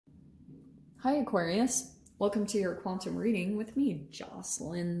Hi Aquarius, welcome to your quantum reading with me,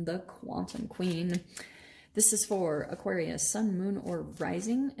 Jocelyn, the Quantum Queen. This is for Aquarius, Sun, Moon, or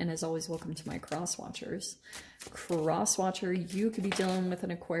Rising, and as always, welcome to my cross watchers. Cross watcher, you could be dealing with an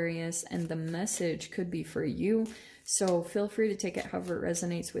Aquarius, and the message could be for you, so feel free to take it however it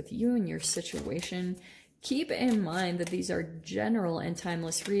resonates with you and your situation. Keep in mind that these are general and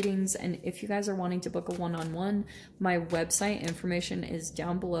timeless readings, and if you guys are wanting to book a one-on-one, my website information is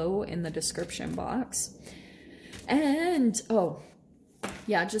down below in the description box. And, oh,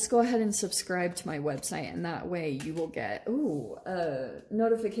 yeah, just go ahead and subscribe to my website, and that way you will get, a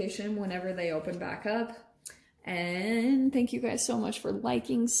notification whenever they open back up. And thank you guys so much for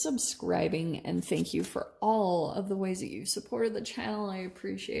liking, subscribing, and thank you for all of the ways that you supported the channel. I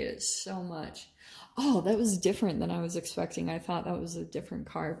appreciate it so much. Oh, that was different than I was expecting. I thought that was a different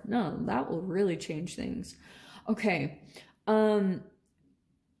card. No, that will really change things. Okay.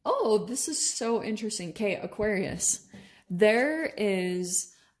 Oh, this is so interesting. Okay, Aquarius. There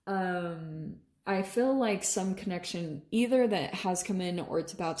is, I feel like some connection either that has come in or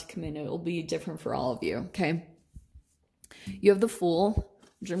it's about to come in. It will be different for all of you, okay? You have the Fool,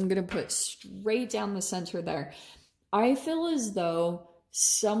 which I'm going to put straight down the center there. I feel as though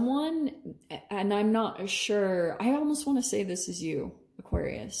someone, and I'm not sure, I almost want to say this is you,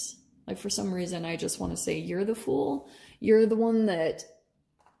 Aquarius. Like for some reason, I just want to say you're the Fool. You're the one that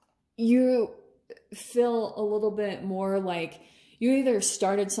you feel a little bit more like you either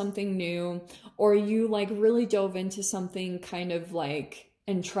started something new or you like really dove into something kind of like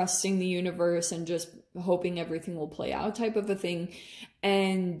and trusting the universe and just hoping everything will play out type of a thing.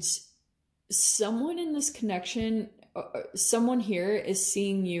 And someone in this connection, someone here is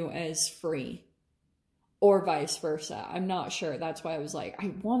seeing you as free or vice versa. I'm not sure. That's why I was like,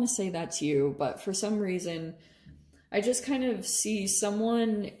 I want to say that to you, but for some reason, I just kind of see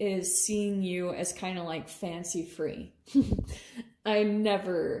someone is seeing you as kind of like fancy free. I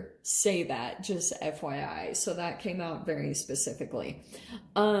never say that, just FYI. So that came out very specifically.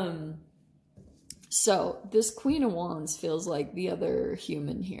 So this Queen of Wands feels like the other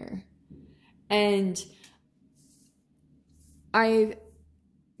human here. And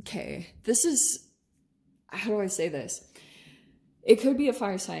okay, this is, how do I say this? It could be a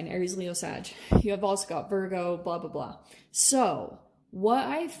fire sign, Aries, Leo, Sag. You have also got Virgo, blah, blah, blah. So what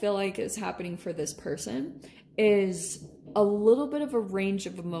I feel like is happening for this person is a little bit of a range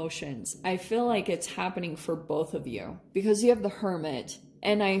of emotions. I feel like it's happening for both of you because you have the Hermit,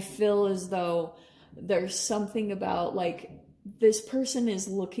 and I feel as though there's something about like this person is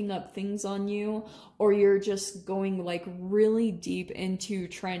looking up things on you, or you're just going like really deep into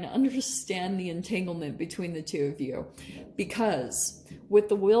trying to understand the entanglement between the two of you. Because with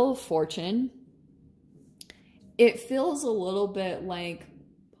the Wheel of Fortune, it feels a little bit like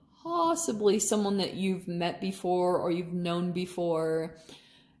possibly someone that you've met before or you've known before.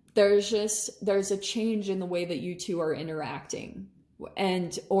 There's a change in the way that you two are interacting,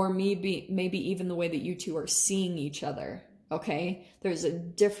 and or maybe even the way that you two are seeing each other. Okay, there's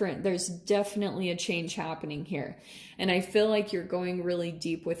definitely a change happening here. And I feel like you're going really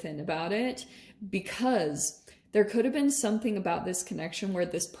deep within about it because there could have been something about this connection where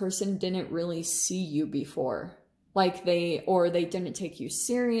this person didn't really see you before. Like they didn't take you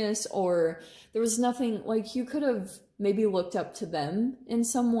serious, or there was nothing, like you could have maybe looked up to them in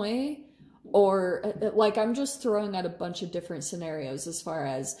some way. Or like I'm just throwing out a bunch of different scenarios as far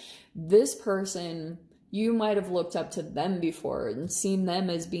as this person, you might have looked up to them before and seen them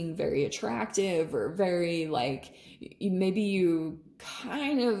as being very attractive or very like, maybe you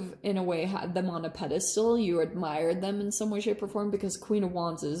kind of in a way had them on a pedestal. You admired them in some way, shape, or form because Queen of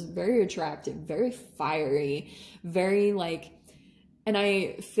Wands is very attractive, very fiery, very like, and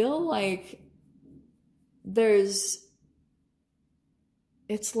I feel like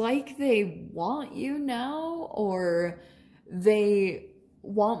it's like they want you now, or they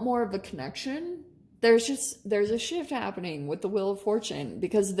want more of a connection. There's a shift happening with the Wheel of Fortune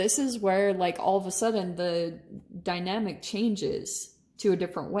because this is where like all of a sudden the dynamic changes to a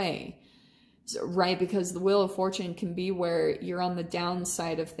different way, right? Because the Wheel of Fortune can be where you're on the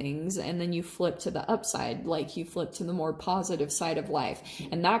downside of things and then you flip to the upside, like you flip to the more positive side of life.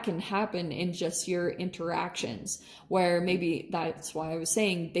 And that can happen in just your interactions where maybe that's why I was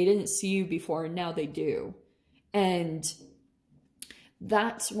saying they didn't see you before and now they do. And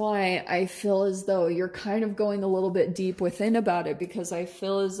that's why I feel as though you're kind of going a little bit deep within about it, because I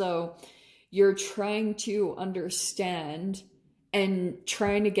feel as though you're trying to understand and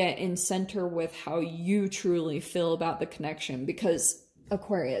trying to get in center with how you truly feel about the connection. Because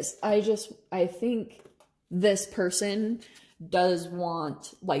Aquarius, I think this person does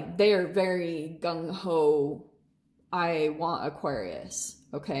want, like, they're very gung-ho, I want Aquarius,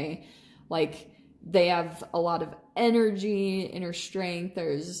 okay? Like, they have a lot of energy, inner strength,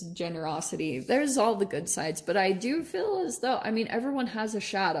 there's generosity, there's all the good sides, but I do feel as though, I mean, everyone has a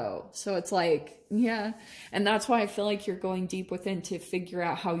shadow, so it's like, yeah, and that's why I feel like you're going deep within to figure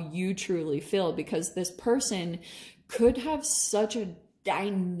out how you truly feel, because this person could have such a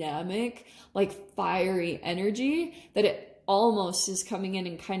dynamic, like, fiery energy that it almost is coming in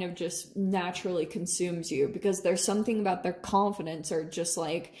and kind of just naturally consumes you, because there's something about their confidence or just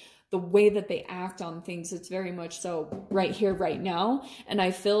like the way that they act on things. It's very much so right here, right now. And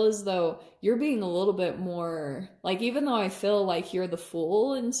I feel as though you're being a little bit more, like, even though I feel like you're the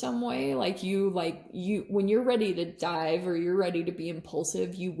fool in some way, like you, when you're ready to dive or you're ready to be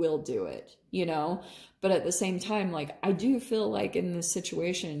impulsive, you will do it, you know? But at the same time, like, I do feel like in this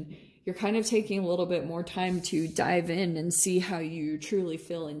situation, you're kind of taking a little bit more time to dive in and see how you truly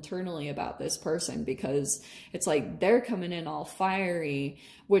feel internally about this person, because it's like they're coming in all fiery,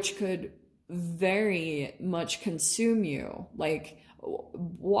 which could very much consume you. Like,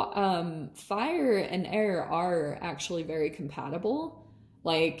 fire and air are actually very compatible.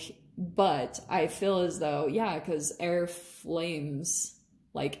 Like, but I feel as though, yeah, because air flames,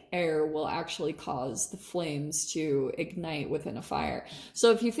 like, air will actually cause the flames to ignite within a fire.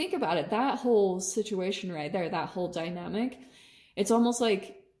 So if you think about it, that whole situation right there, that whole dynamic, it's almost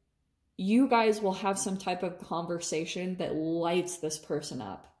like you guys will have some type of conversation that lights this person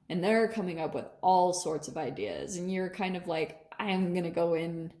up. And they're coming up with all sorts of ideas. And you're kind of like, I'm going to go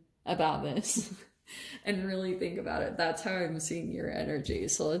in about this and really think about it. That's how I'm seeing your energy.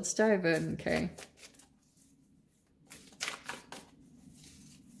 So let's dive in, okay?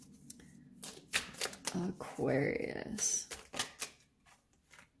 Aquarius.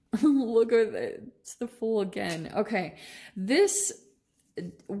 Look at it. It's the Fool again. Okay. This,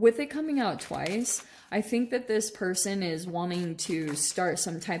 with it coming out twice, I think that this person is wanting to start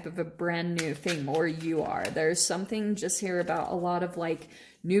some type of a brand new thing, or you are. There's something just here about a lot of like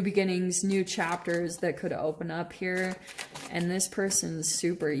new beginnings, new chapters that could open up here. And this person's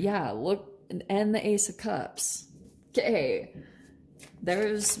super, yeah, look, and the Ace of Cups. Okay.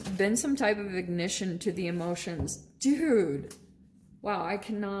 There's been some type of ignition to the emotions. Dude, wow, I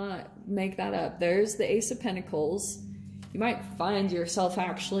cannot make that up. There's the Ace of Pentacles. You might find yourself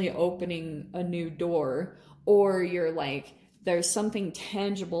actually opening a new door, or you're like, there's something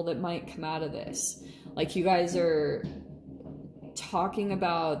tangible that might come out of this. Like, you guys are talking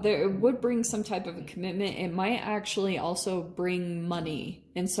about, there, it would bring some type of a commitment. It might actually also bring money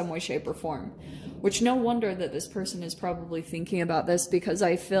in some way, shape, or form, which no wonder that this person is probably thinking about this, because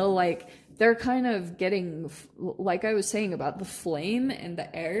I feel like they're kind of getting, like I was saying about the flame and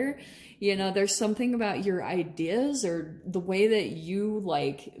the air, you know, there's something about your ideas or the way that you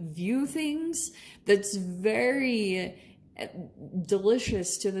like view things that's very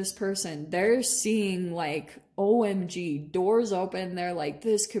delicious to this person. They're seeing like, OMG, doors open. They're like,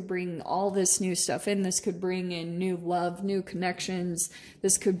 this could bring all this new stuff in. This could bring in new love, new connections.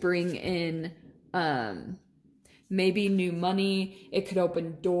 This could bring in maybe new money. It could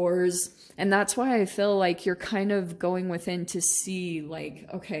open doors. And that's why I feel like you're kind of going within to see like,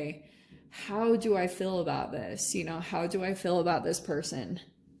 okay, how do I feel about this? You know, how do I feel about this person?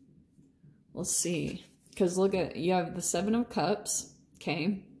 Let's see. Because look at, you have the Seven of Cups,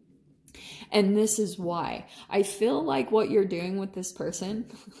 okay? And this is why. I feel like what you're doing with this person,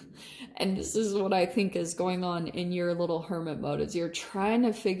 and this is what I think is going on in your little hermit mode, is you're trying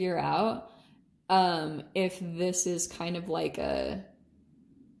to figure out if this is kind of like a,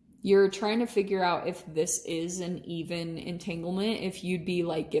 you're trying to figure out if this is an even entanglement, if you'd be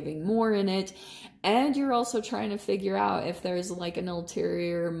like giving more in it. And you're also trying to figure out if there's like an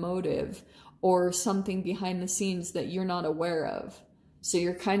ulterior motive or something behind the scenes that you're not aware of. So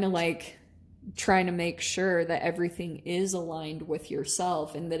you're kind of like trying to make sure that everything is aligned with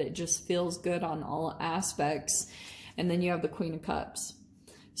yourself and that it just feels good on all aspects. And then you have the Queen of Cups.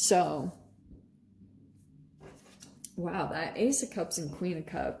 So, wow, that Ace of Cups and Queen of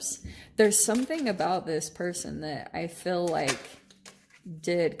Cups. There's something about this person that I feel like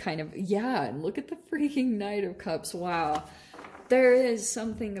did kind of, yeah, and look at the freaking Knight of Cups. Wow. There is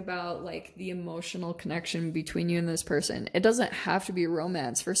something about like the emotional connection between you and this person. It doesn't have to be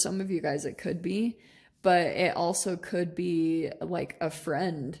romance. For some of you guys, it could be, but it also could be like a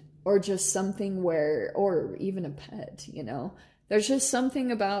friend or just something where, or even a pet, you know, there's just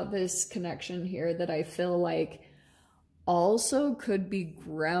something about this connection here that I feel like also could be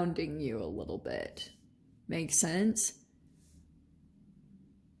grounding you a little bit. Makes sense?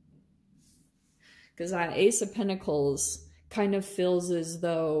 Because that Ace of Pentacles kind of feels as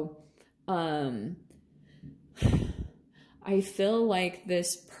though, I feel like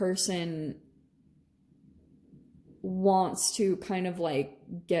this person wants to kind of like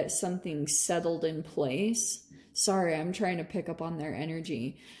get something settled in place. Sorry, I'm trying to pick up on their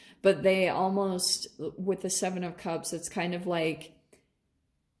energy. But they almost, with the Seven of Cups, it's kind of like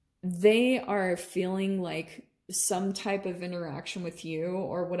they are feeling like some type of interaction with you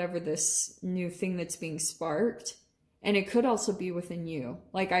or whatever this new thing that's being sparked. And it could also be within you.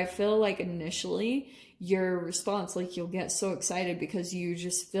 Like, I feel like initially your response, like you'll get so excited because you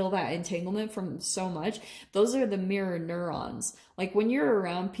just feel that entanglement from so much. Those are the mirror neurons. Like when you're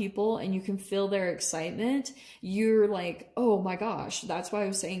around people and you can feel their excitement, you're like, oh my gosh. That's why I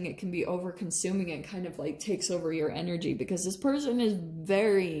was saying it can be over consuming. It kind of like takes over your energy because this person is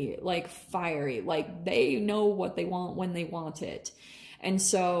very like fiery. Like they know what they want when they want it. And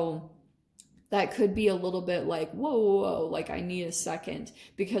so that could be a little bit like, whoa, whoa, whoa, like I need a second.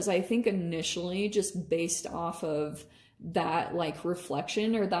 Because I think initially, just based off of that like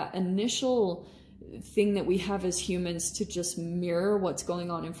reflection or that initial thing that we have as humans to just mirror what's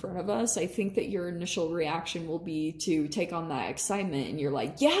going on in front of us, I think that your initial reaction will be to take on that excitement and you're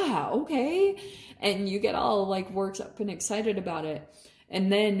like, yeah, okay. And you get all like worked up and excited about it.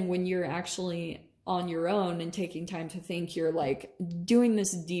 And then when you're actually on your own and taking time to think, you're like doing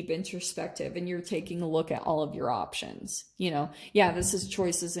this deep introspective and you're taking a look at all of your options. You know, yeah, this is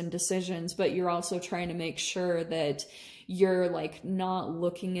choices and decisions, but you're also trying to make sure that you're like not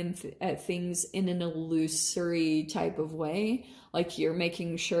looking at things in an illusory type of way. Like you're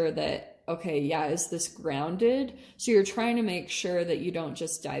making sure that, okay, yeah, is this grounded? So you're trying to make sure that you don't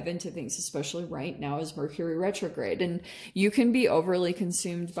just dive into things, especially right now as Mercury retrograde. And you can be overly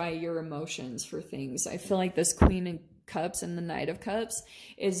consumed by your emotions for things. I feel like this Queen of Cups and the Knight of Cups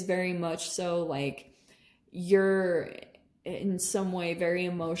is very much so like you're in some way very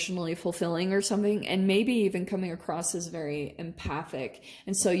emotionally fulfilling or something, and maybe even coming across as very empathic.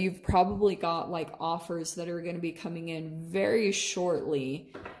 And so you've probably got like offers that are going to be coming in very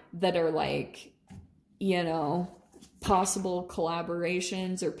shortly that are like, you know, possible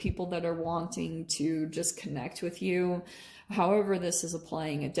collaborations or people that are wanting to just connect with you. However this is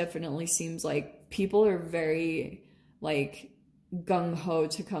applying, it definitely seems like people are very like gung-ho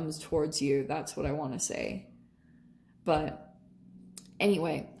to come towards you. That's what I want to say. But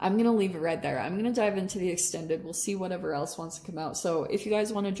anyway, I'm going to leave it right there. I'm going to dive into the extended. We'll see whatever else wants to come out. So if you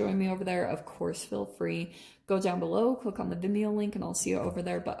guys want to join me over there, of course, feel free. Go down below, click on the Vimeo link, and I'll see you over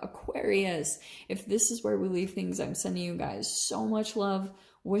there. But Aquarius, if this is where we leave things, I'm sending you guys so much love,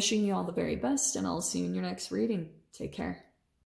 wishing you all the very best, and I'll see you in your next reading. Take care.